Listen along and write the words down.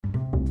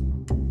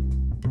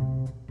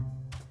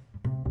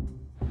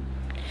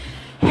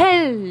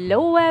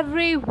Hello,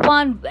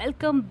 everyone.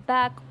 Welcome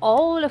back,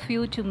 all of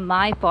you, to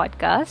my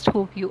podcast.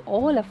 Hope you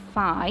all are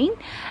fine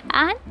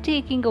and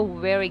taking a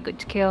very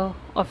good care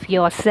of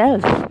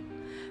yourself.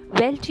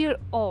 Well, dear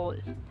all,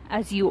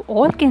 as you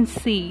all can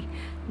see,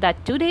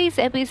 that today's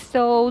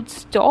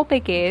episode's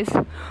topic is: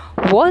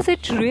 was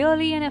it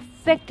really an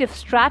effective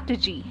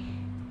strategy?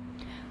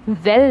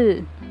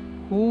 Well,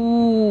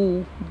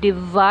 who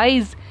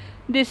devised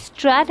this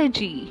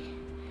strategy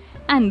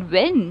and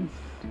when?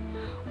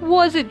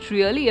 Was it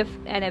really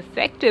an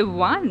effective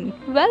one?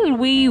 Well,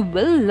 we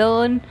will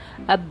learn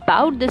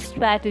about the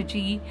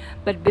strategy,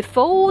 but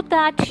before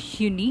that,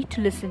 you need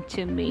to listen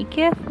to me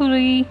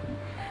carefully.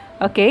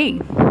 Okay.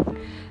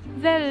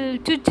 Well,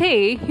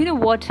 today, you know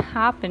what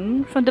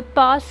happened? From the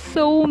past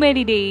so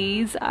many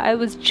days, I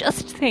was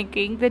just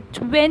thinking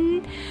that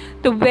when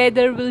the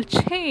weather will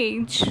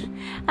change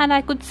and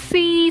I could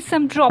see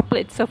some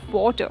droplets of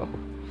water.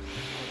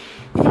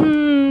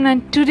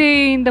 And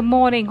today in the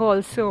morning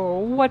also,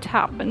 what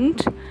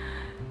happened?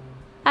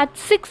 At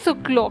 6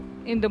 o'clock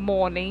in the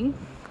morning,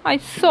 I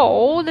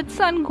saw that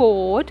sun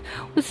god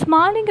was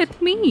smiling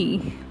at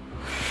me.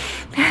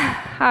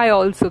 I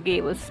also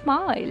gave a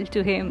smile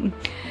to him.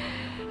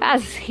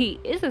 As he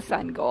is a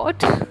sun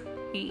god,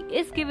 he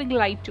is giving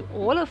light to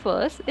all of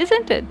us,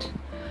 isn't it?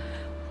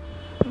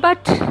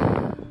 But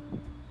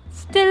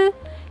still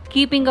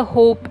keeping a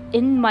hope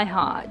in my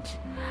heart.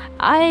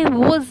 I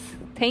was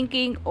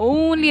thinking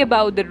only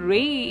about the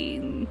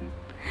rain.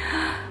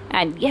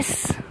 And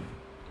yes,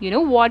 you know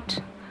what?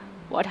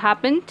 What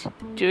happened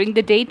during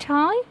the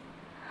daytime?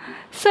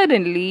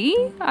 Suddenly,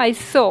 I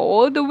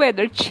saw the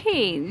weather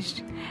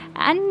changed.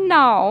 And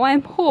now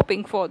I'm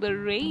hoping for the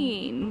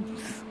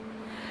rains.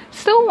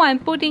 So I'm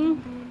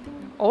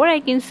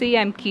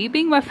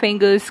keeping my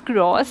fingers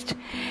crossed.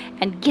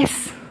 And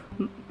yes,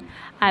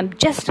 I'm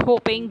just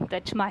hoping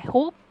that my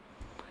hope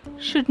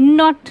should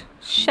not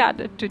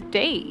shatter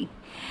today.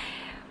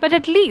 But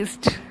at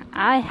least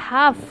I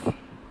have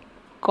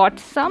got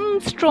some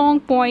strong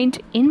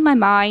point in my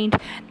mind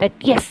that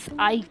yes,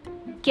 I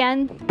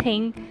can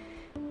think,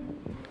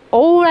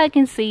 or I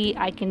can see,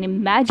 I can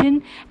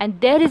imagine, and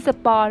there is a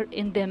power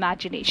in the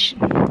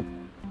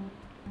imagination.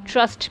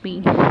 Trust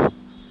me,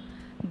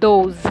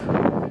 those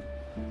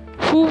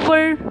who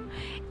were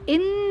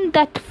in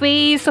that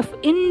phase of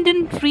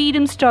Indian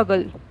freedom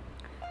struggle,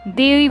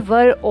 they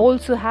were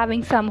also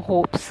having some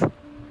hopes.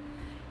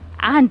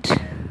 And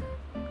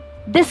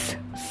this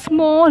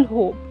small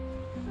hope,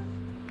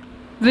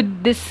 with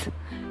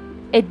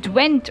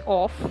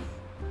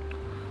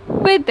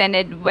an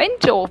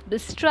advent of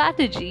this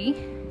strategy,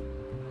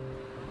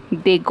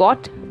 they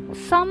got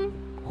some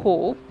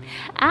hope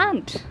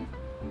and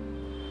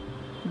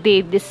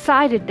they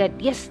decided that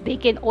yes, they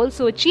can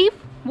also achieve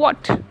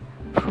what?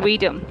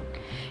 Freedom.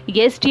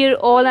 Yes, dear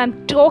all,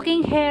 I'm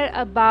talking here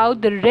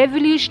about the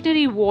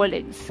revolutionary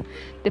violence,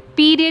 the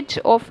period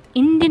of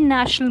Indian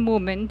national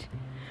movement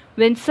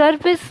when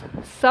service,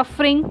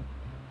 suffering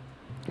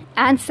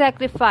and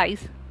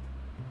sacrifice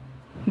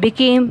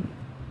became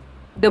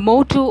the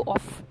motto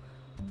of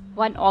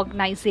one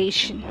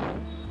organization.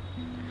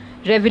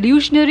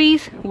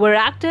 Revolutionaries were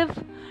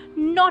active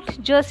not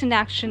just in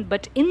action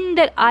but in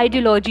their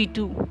ideology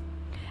too.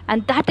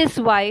 And that is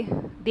why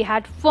they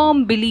had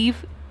firm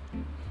belief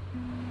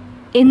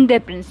in their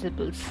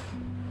principles.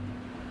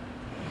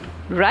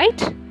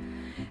 Right?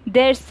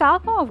 Their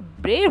saga of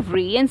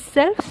bravery and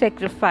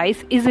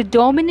self-sacrifice is a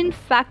dominant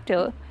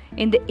factor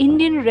in the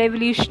Indian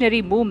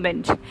revolutionary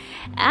movement,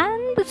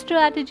 and the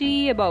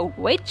strategy about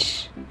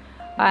which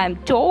I am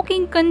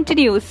talking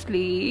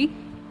continuously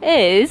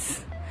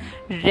is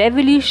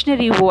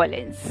revolutionary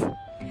violence,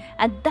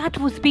 and that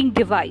was being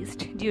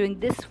devised during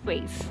this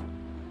phase.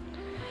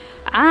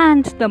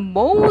 And the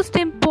most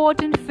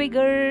important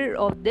figure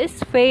of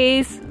this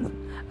phase,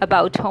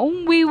 about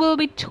whom we will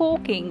be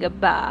talking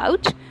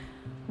about,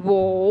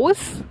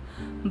 was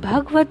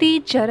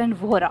Bhagwati Charan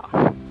Vora.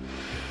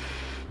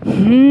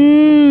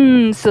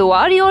 So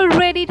are you all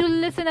ready to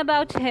listen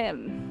about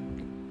him?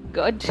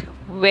 Good,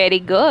 very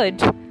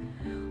good.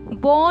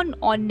 Born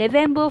on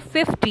November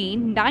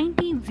 15,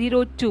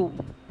 1902,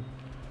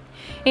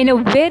 in a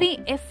very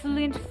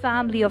affluent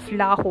family of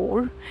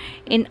Lahore,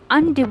 in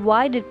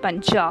undivided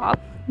Punjab,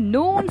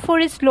 known for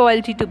his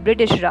loyalty to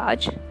British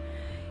Raj,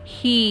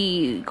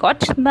 he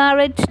got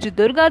married to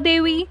Durga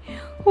Devi,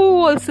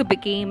 who also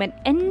became an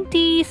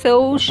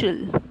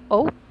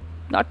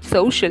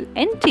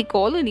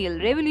anti-colonial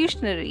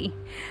revolutionary,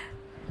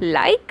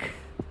 like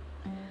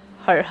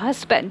her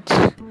husband.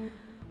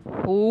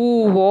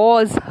 Who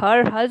was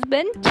her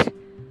husband?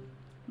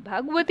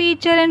 Bhagwati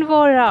Charan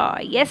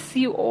Vora. Yes,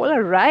 you all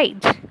are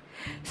right.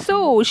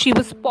 So, she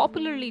was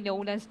popularly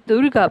known as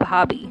Durga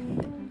Bhabhi.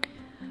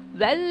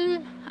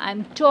 Well,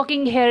 I'm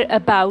talking here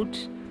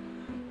about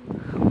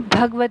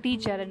Bhagwati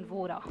Charan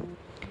Vora.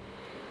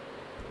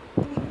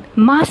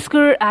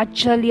 Massacre at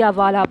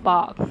Jallianwala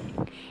Bagh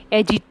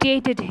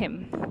agitated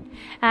him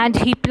and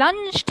he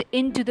plunged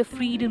into the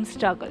freedom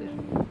struggle.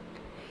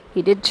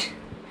 He did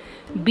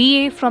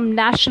BA from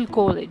National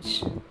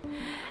College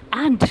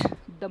And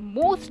the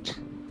most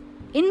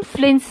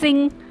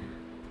influencing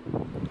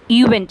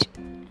event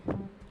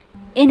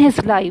in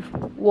his life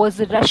was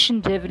the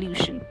Russian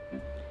Revolution,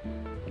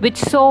 which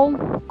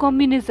saw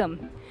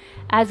communism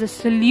as a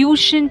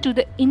solution to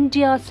the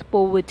India's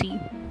poverty,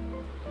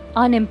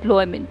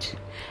 unemployment,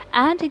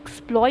 and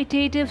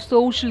exploitative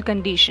social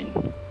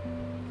condition.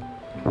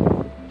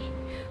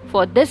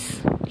 For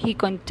this, he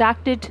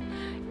contacted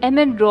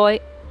M.N. Roy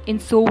in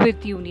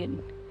Soviet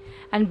Union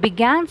and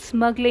began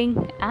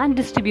smuggling and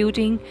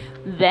distributing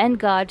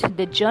Vanguard,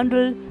 the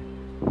journal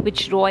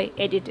which Roy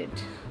edited.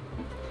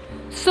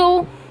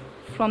 So,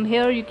 from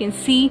here you can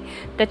see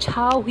that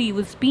how he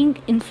was being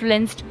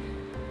influenced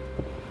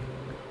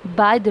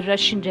by the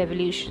Russian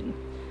Revolution.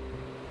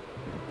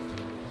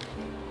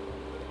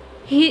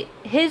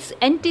 His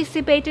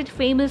anticipated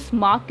famous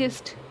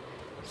Marxist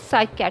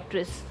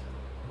psychiatrist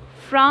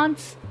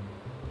Frantz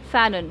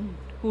Fanon,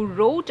 who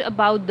wrote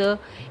about the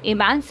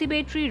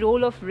emancipatory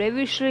role of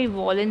revolutionary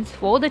violence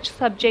for the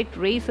subject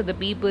race of the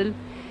people,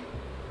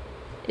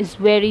 is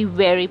very,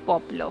 very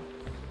popular.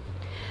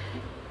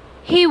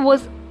 He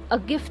was a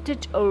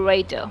gifted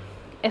orator,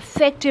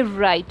 effective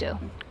writer,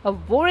 a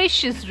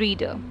voracious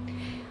reader,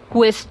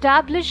 who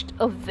established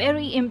a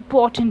very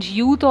important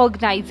youth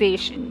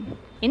organization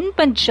in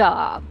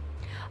Punjab,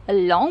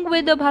 along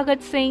with the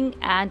Bhagat Singh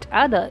and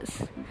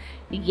others.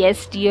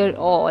 Yes, dear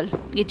all,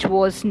 it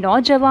was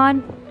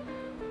Naujawan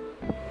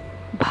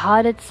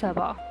Bharat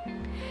Sabha,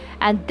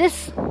 and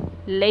this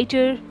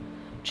later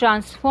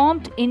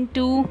transformed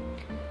into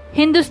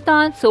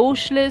Hindustan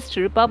Socialist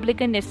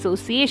Republican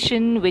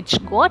Association,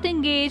 which got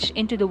engaged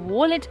into the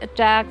violent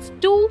attacks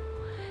to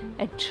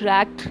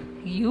attract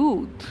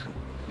youth.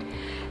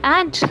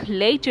 And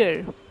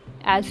later,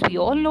 as we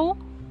all know,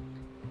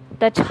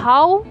 that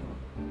how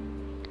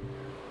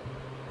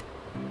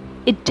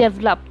it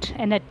developed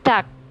an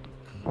attack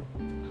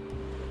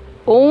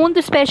on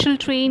the special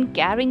train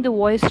carrying the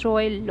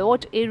Viceroy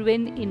Lord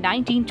Irwin in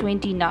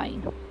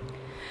 1929.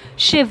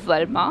 Shiv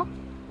Verma,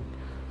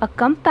 a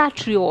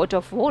compatriot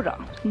of Vora,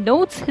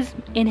 notes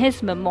in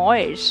his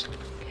memoirs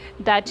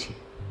that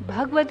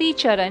Bhagwati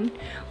Charan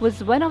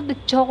was one of the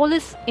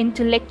tallest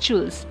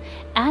intellectuals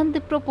and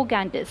the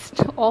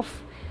propagandist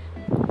of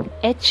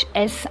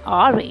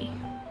HSRA.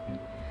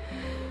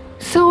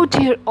 So,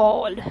 dear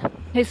all,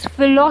 his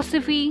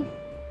philosophy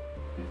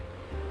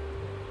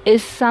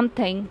is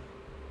something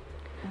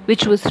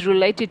which was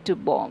related to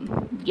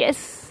bomb.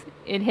 Yes,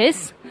 in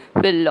his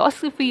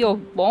philosophy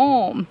of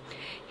bomb,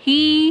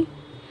 he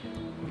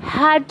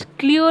had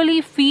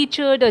clearly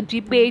featured a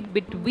debate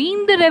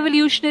between the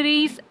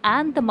revolutionaries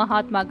and the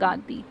Mahatma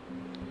Gandhi.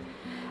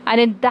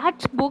 And in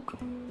that book,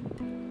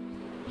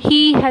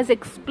 he has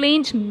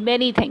explained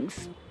many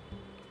things.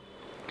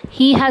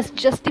 He has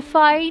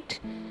justified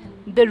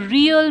the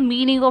real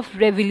meaning of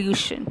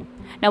revolution.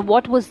 Now,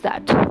 what was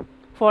that?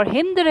 For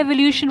him, the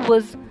revolution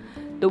was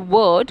the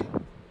word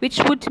which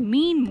would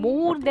mean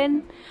more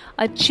than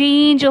a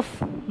change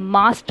of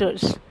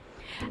masters,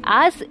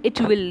 as it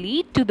will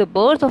lead to the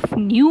birth of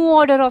new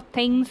order of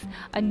things,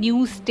 a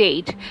new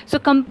state.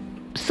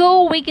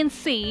 So we can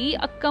see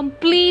a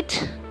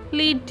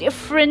completely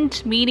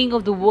different meaning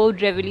of the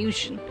word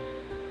revolution,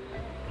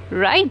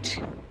 right?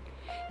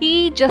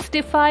 He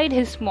justified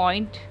his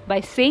point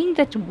by saying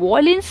that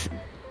violence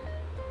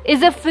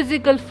is a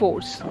physical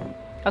force.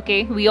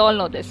 Okay, we all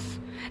know this,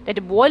 that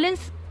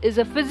violence is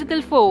a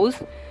physical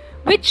force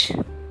which,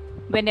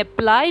 when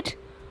applied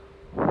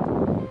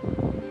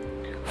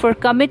for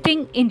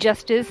committing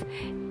injustice,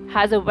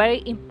 has a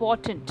very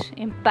important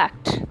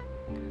impact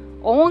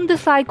on the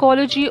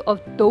psychology of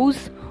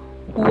those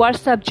who are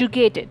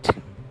subjugated.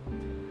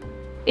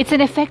 It's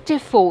an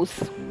effective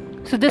force.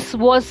 So this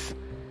was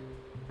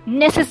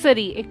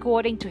necessary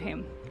according to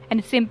him, and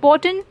it's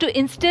important to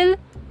instill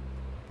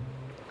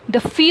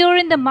the fear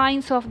in the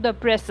minds of the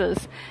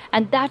oppressors,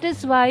 and that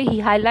is why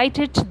he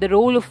highlighted the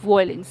role of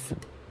violence.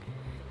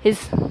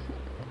 His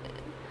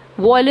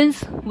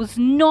violence was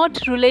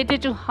not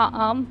related to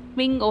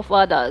harming of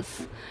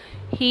others.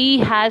 He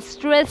has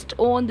stressed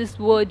on this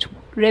word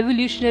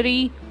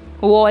revolutionary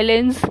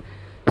violence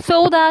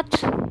so that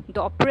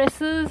the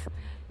oppressors,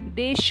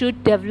 they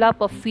should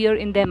develop a fear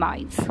in their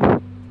minds.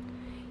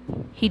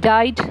 He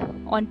died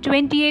on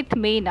 28th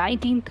May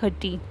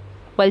 1930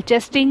 while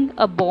testing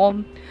a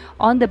bomb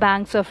on the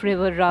banks of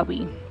River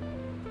Ravi.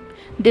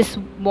 This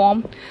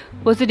bomb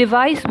was a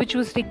device which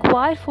was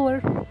required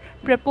for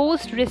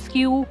proposed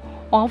rescue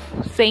of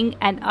Singh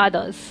and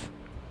others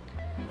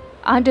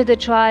under the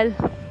trial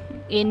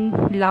in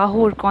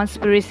Lahore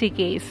conspiracy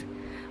case,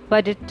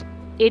 but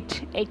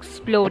it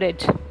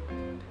exploded,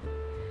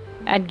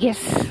 and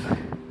yes,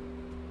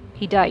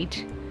 he died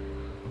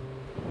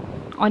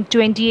on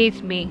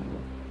 28th May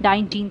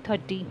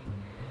 1930,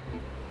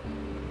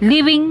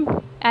 leaving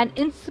an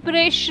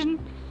inspiration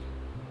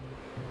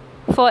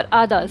for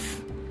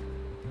others.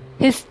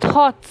 His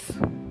thoughts,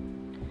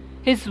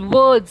 his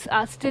words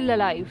are still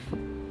alive,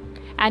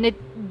 and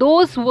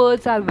those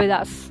words are with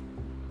us.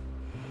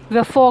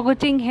 We're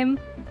forgetting him,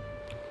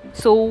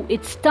 So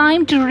it's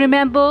time to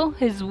remember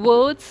his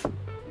words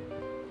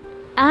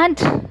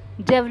and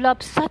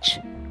develop such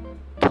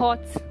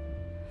thoughts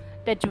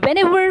that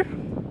whenever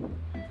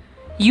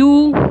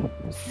you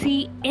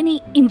see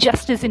any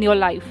injustice in your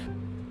life,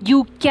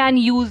 you can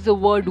use the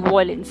word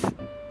violence.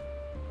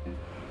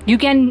 You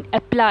can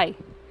apply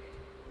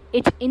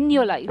it in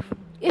your life.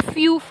 If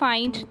you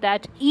find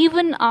that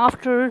even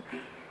after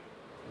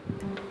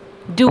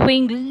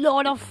doing a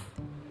lot of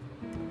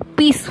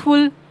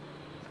peaceful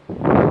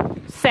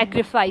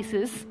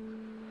sacrifices,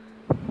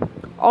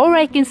 or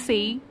I can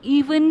say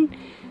even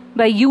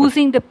by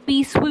using the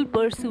peaceful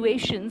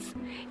persuasions,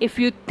 if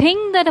you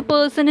think that a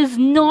person is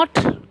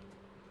not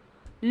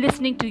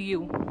listening to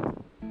you,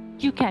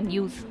 you can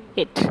use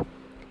it.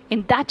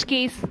 In that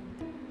case,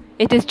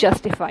 it is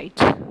justified.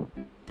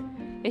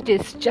 It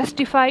is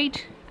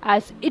justified,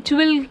 as it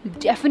will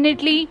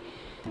definitely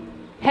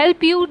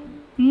help you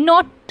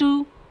not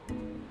to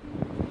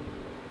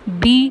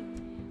be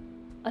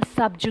a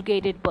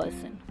subjugated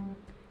person.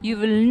 You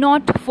will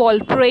not fall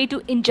prey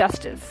to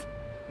injustice.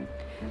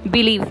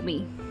 Believe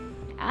me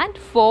and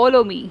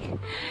follow me.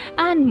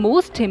 And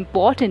most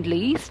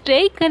importantly,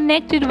 stay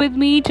connected with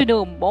me to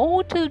know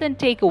more. Till then,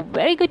 take a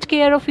very good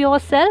care of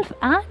yourself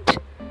and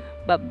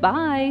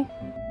bye-bye.